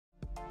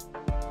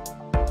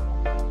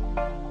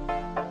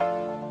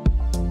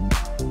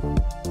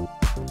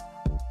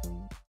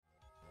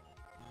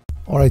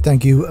Alright,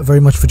 thank you very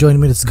much for joining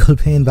me. This is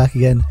Gulpain back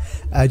again.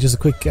 Just a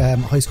quick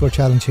high score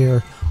challenge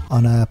here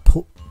on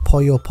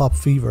Puyo Pop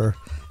Fever.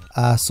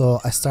 So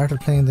I started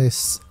playing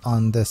this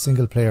on the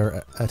single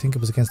player. I think it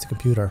was against the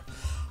computer,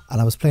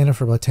 and I was playing it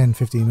for about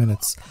 10-15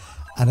 minutes,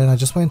 and then I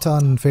just went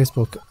on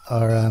Facebook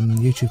or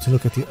YouTube to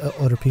look at the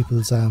other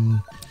people's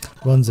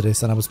runs of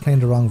this, and I was playing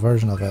the wrong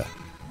version of it.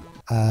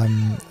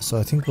 So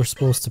I think we're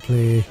supposed to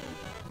play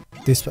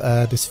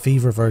this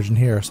fever version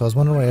here. So I was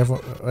wondering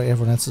why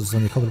everyone else was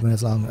only a couple of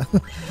minutes long.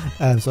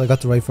 So I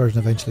got the right version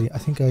eventually. I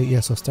think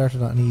so I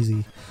started on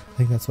easy. I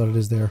think that's what it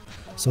is there.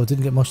 So I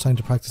didn't get much time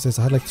to practice this.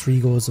 I had like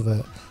 3 goes of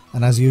it,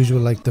 and as usual,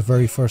 like the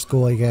very first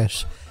go I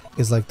get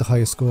is like the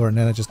highest score, and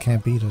then I just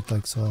can't beat it.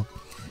 Like, so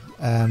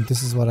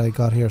this is what I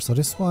got here. So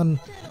this one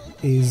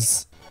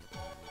is,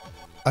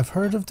 I've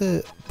heard of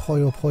the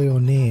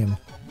Puyo name,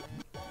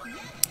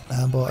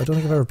 but I don't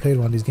think I've ever played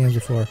one of these games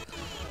before.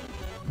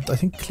 I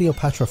think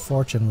Cleopatra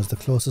Fortune was the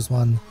closest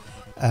one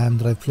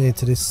that I've played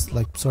to this,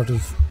 like, sort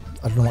of,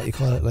 I don't know what you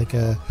call it, like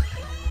a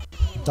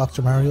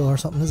Dr. Mario or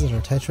something, is it,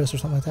 or Tetris or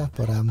something like that.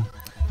 But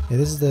yeah,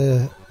 this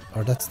is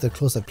that's the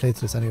closest I've played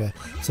to this anyway.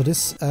 So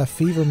this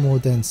fever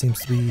mode then seems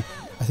to be,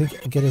 I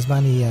think, get as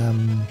many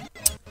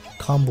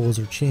combos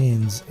or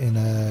chains in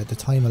the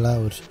time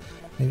allowed.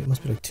 Maybe it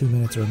must be like 2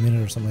 minutes or a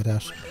minute or something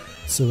like that.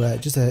 So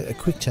just a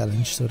quick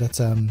challenge. So that's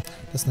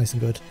nice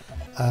and good.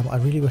 I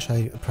really wish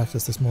I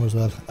practiced this more as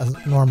well. As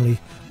normally,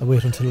 I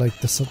wait until like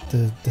the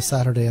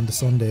Saturday and the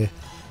Sunday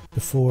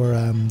before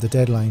the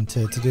deadline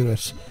to do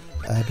it,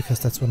 because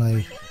that's when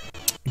I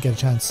get a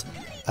chance.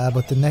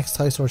 But the next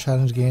high score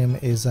challenge game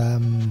is I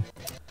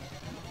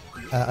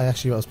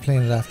was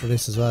playing it after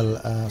this as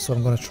well, so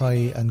I'm going to try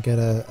and get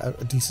a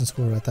decent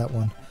score at that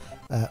one.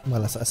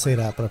 Well, I say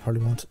that, but I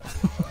probably won't.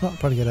 I'll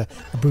probably get a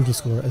brutal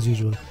score as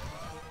usual.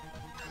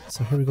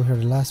 So here we go. Here,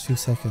 the last few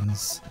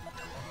seconds.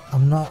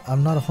 I'm not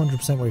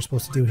 100% what you're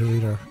supposed to do here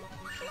either.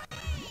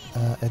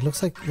 It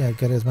looks like, yeah,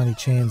 get as many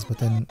chains, but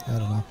then I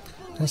don't know.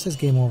 It says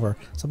game over,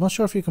 so I'm not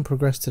sure if you can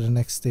progress to the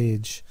next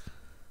stage,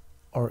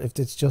 or if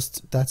it's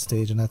just that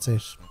stage and that's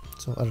it.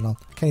 So I don't know.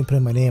 I can't even put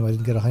in my name. I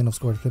didn't get a high enough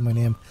score to put in my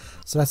name.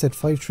 So that's it.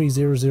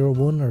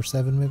 53001 or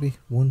 7 maybe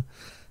 1.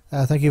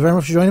 Thank you very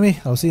much for joining me.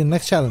 I'll see you in the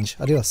next challenge.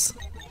 Adios.